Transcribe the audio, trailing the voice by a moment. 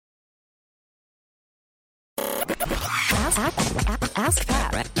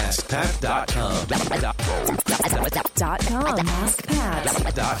AskPat. AskPat.com.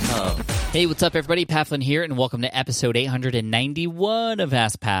 AskPat.com. Hey, what's up, everybody? Pat Flynn here, and welcome to episode 891 of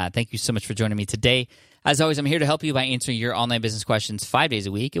Ask Pat. Thank you so much for joining me today. As always, I'm here to help you by answering your online business questions 5 days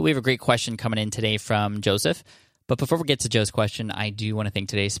a week. We have a great question coming in today from Joseph. But before we get to Joe's question, I do want to thank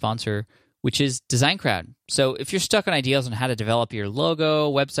today's sponsor, which is DesignCrowd. So if you're stuck on ideas on how to develop your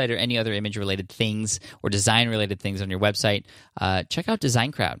logo, website, or any other image-related things or design-related things on your website, check out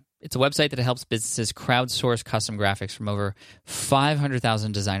DesignCrowd. It's a website that helps businesses crowdsource custom graphics from over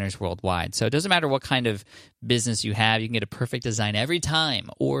 500,000 designers worldwide. So it doesn't matter what kind of business you have, you can get a perfect design every time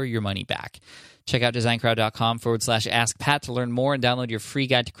or your money back. Check out designcrowd.com/AskPat to learn more and download your free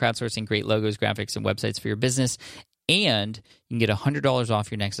guide to crowdsourcing great logos, graphics, and websites for your business. And you can get $100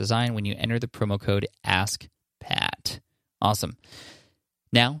 off your next design when you enter the promo code AskPat. Awesome.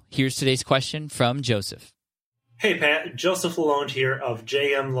 Now, here's today's question from Joseph. Hey Pat, Joseph Lalonde here of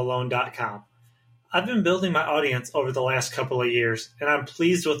jmlalonde.com. I've been building my audience over the last couple of years, and I'm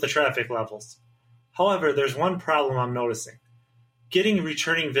pleased with the traffic levels. However, there's one problem I'm noticing. Getting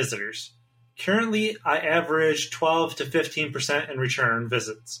returning visitors. Currently, I average 12 to 15% in return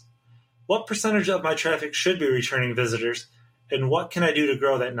visits. What percentage of my traffic should be returning visitors, and what can I do to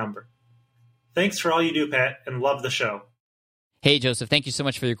grow that number? Thanks for all you do, Pat, and love the show. Hey, Joseph, thank you so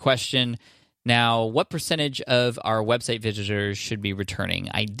much for your question. Now, what percentage of our website visitors should be returning?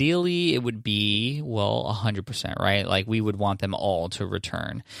 Ideally, it would be, 100%, right? Like, we would want them all to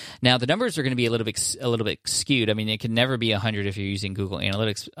return. Now, the numbers are going to be a little bit skewed. I mean, it can never be 100 if you're using Google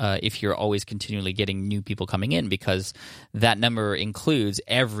Analytics, if you're always continually getting new people coming in, because that number includes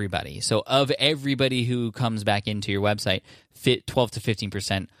everybody. So, of everybody who comes back into your website, 12 to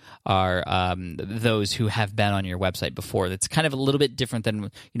 15% are those who have been on your website before. That's kind of a little bit different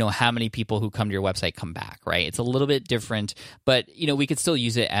than, how many people who come to your website come back, right? It's a little bit different, but, we could still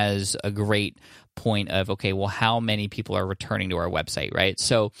use it as a great point of, okay, well, how many people are returning to our website, right?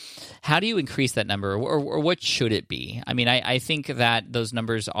 So how do you increase that number, or what should it be? I mean, I think that those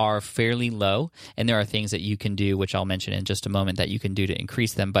numbers are fairly low, and there are things that you can do, which I'll mention in just a moment, that you can do to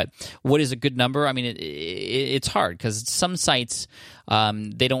increase them. But what is a good number? I mean, it's hard, because some sites,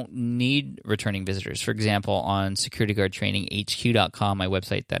 they don't need returning visitors. For example, on securityguardtraininghq.com, my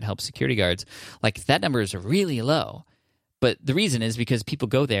website that helps security guards, like, that number is really low. But the reason is because people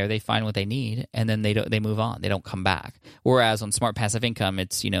go there, they find what they need, and then they move on. They don't come back. Whereas on Smart Passive Income,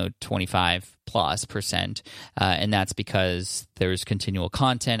 it's 25+%, and that's because there's continual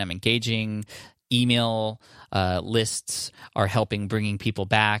content. I'm engaging. Email lists are helping bringing people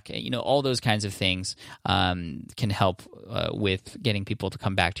back. All those kinds of things can help with getting people to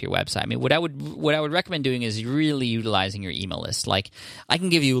come back to your website. I mean, what I would recommend doing is really utilizing your email list. Like, I can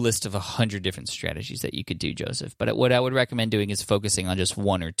give you a list of 100 different strategies that you could do, Joseph. But what I would recommend doing is focusing on just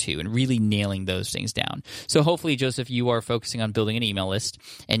one or two and really nailing those things down. So hopefully, Joseph, you are focusing on building an email list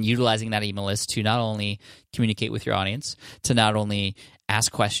and utilizing that email list to not only communicate with your audience, to not only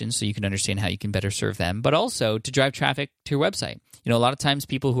ask questions so you can understand how you can better serve them, but also to drive traffic to your website. A lot of times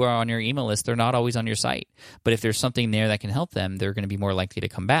people who are on your email list, they're not always on your site. But if there's something there that can help them, they're going to be more likely to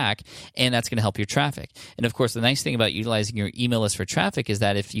come back, and that's going to help your traffic. And of course, the nice thing about utilizing your email list for traffic is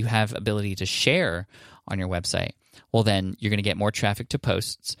that if you have ability to share on your website, well, then you're going to get more traffic to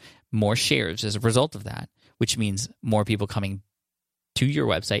posts, more shares as a result of that, which means more people coming to your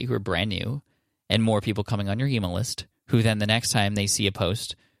website who are brand new, and more people coming on your email list, who then the next time they see a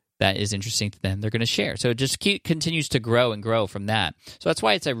post that is interesting to them, they're going to share. So it just continues to grow and grow from that. So that's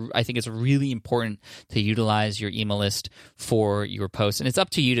why I think it's really important to utilize your email list for your posts. And it's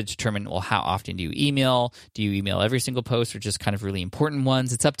up to you to determine, well, how often do you email? Do you email every single post, or just kind of really important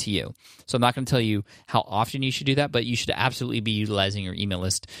ones? It's up to you. So I'm not going to tell you how often you should do that, but you should absolutely be utilizing your email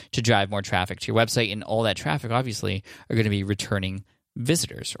list to drive more traffic to your website. And all that traffic, obviously, are going to be returning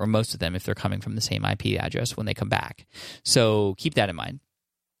visitors, or most of them if they're coming from the same IP address when they come back. So keep that in mind.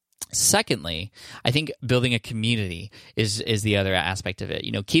 Secondly, I think building a community is the other aspect of it.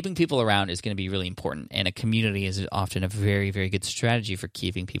 Keeping people around is going to be really important, and a community is often a very, very good strategy for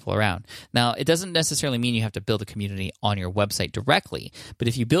keeping people around. Now, it doesn't necessarily mean you have to build a community on your website directly, but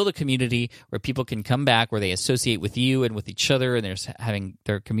if you build a community where people can come back, where they associate with you and with each other, and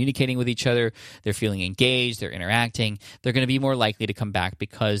they're communicating with each other, they're feeling engaged, they're interacting, they're going to be more likely to come back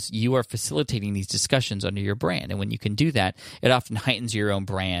because you are facilitating these discussions under your brand. And when you can do that, it often heightens your own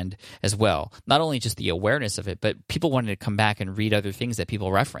brand as well. Not only just the awareness of it, but people wanting to come back and read other things that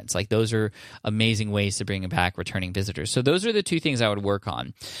people reference. Like, those are amazing ways to bring back returning visitors. So those are the two things I would work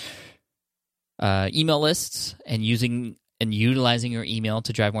on. Email lists and using and utilizing your email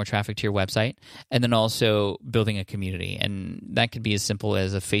to drive more traffic to your website, and then also building a community. And that could be as simple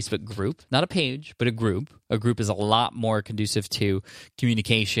as a Facebook group, not a page, but a group. A group is a lot more conducive to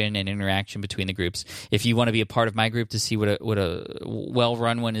communication and interaction between the groups. If you want to be a part of my group to see what a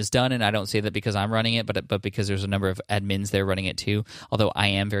well-run one is done, and I don't say that because I'm running it, but because there's a number of admins there running it too, although I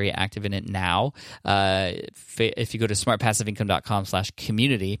am very active in it now. If you go to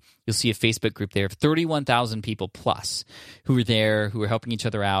smartpassiveincome.com/community, you'll see a Facebook group there of 31,000 people plus who are there, who are helping each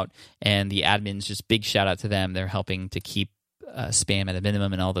other out, and the admins, just big shout out to them. They're helping to keep spam at a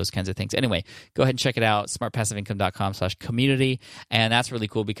minimum and all those kinds of things. Anyway, go ahead and check it out, smartpassiveincome.com/community, and that's really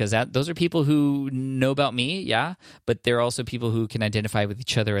cool because those are people who know about me, yeah, but they're also people who can identify with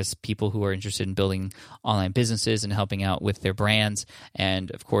each other as people who are interested in building online businesses and helping out with their brands,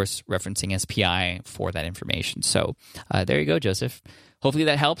 and of course, referencing SPI for that information. So there you go, Joseph. Hopefully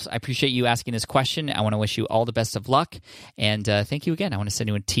that helps. I appreciate you asking this question. I want to wish you all the best of luck. And thank you again. I want to send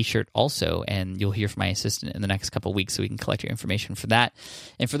you a t-shirt also, and you'll hear from my assistant in the next couple of weeks so we can collect your information for that.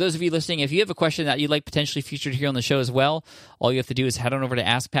 And for those of you listening, if you have a question that you'd like potentially featured here on the show as well, all you have to do is head on over to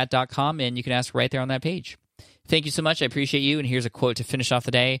askpat.com, and you can ask right there on that page. Thank you so much. I appreciate you. And here's a quote to finish off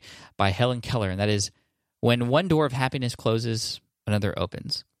the day by Helen Keller, and that is, "When one door of happiness closes, another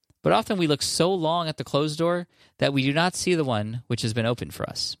opens. But often we look so long at the closed door that we do not see the one which has been opened for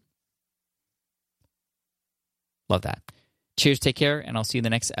us." Love that. Cheers, take care, and I'll see you in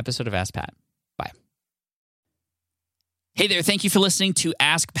the next episode of Ask Pat. Bye. Hey there, thank you for listening to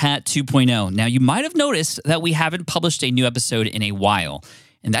Ask Pat 2.0. Now, you might have noticed that we haven't published a new episode in a while,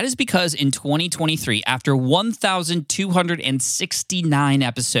 and that is because in 2023, after 1,269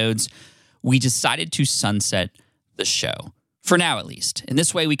 episodes, we decided to sunset the show. For now, at least. In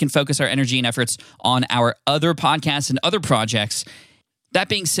this way, we can focus our energy and efforts on our other podcasts and other projects. That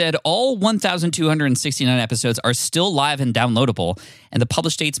being said, all 1,269 episodes are still live and downloadable, and the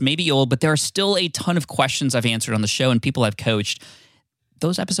published dates may be old, but there are still a ton of questions I've answered on the show and people I've coached.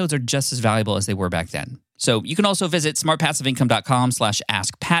 Those episodes are just as valuable as they were back then. So you can also visit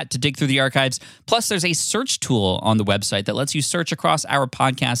smartpassiveincome.com/askpat to dig through the archives. Plus, there's a search tool on the website that lets you search across our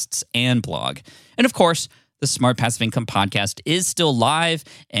podcasts and blog. And of course, the Smart Passive Income podcast is still live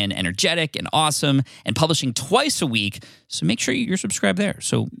and energetic and awesome and publishing twice a week. So make sure you're subscribed there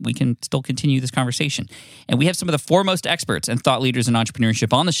so we can still continue this conversation. And we have some of the foremost experts and thought leaders in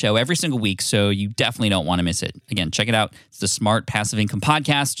entrepreneurship on the show every single week, so you definitely don't want to miss it. Again, check it out. It's the Smart Passive Income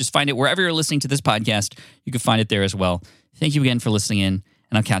podcast. Just find it wherever you're listening to this podcast. You can find it there as well. Thank you again for listening in,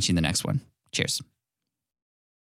 and I'll catch you in the next one. Cheers.